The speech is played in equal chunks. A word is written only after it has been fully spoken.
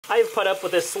I've put up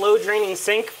with this slow draining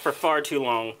sink for far too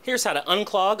long. Here's how to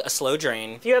unclog a slow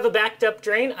drain. If you have a backed up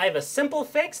drain, I have a simple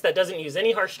fix that doesn't use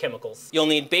any harsh chemicals. You'll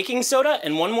need baking soda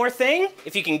and one more thing.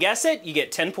 If you can guess it, you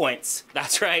get 10 points.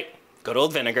 That's right. Good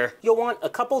old vinegar. You'll want a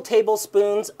couple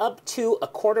tablespoons up to a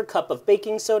quarter cup of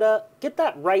baking soda. Get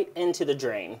that right into the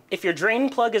drain. If your drain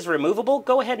plug is removable,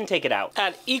 go ahead and take it out.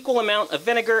 Add equal amount of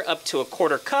vinegar up to a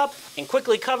quarter cup and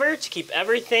quickly cover to keep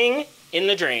everything in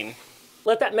the drain.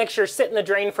 Let that mixture sit in the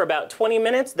drain for about 20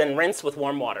 minutes, then rinse with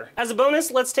warm water. As a bonus,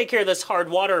 let's take care of this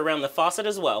hard water around the faucet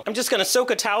as well. I'm just gonna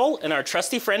soak a towel in our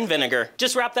trusty friend vinegar.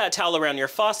 Just wrap that towel around your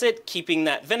faucet, keeping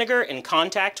that vinegar in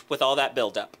contact with all that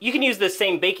buildup. You can use this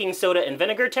same baking soda and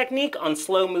vinegar technique on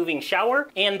slow-moving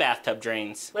shower and bathtub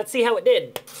drains. Let's see how it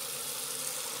did.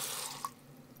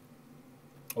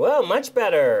 Whoa, much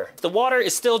better. If the water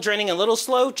is still draining a little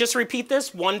slow, just repeat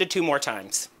this 1 to 2 more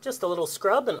times. Just a little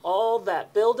scrub and all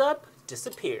that buildup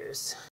disappears.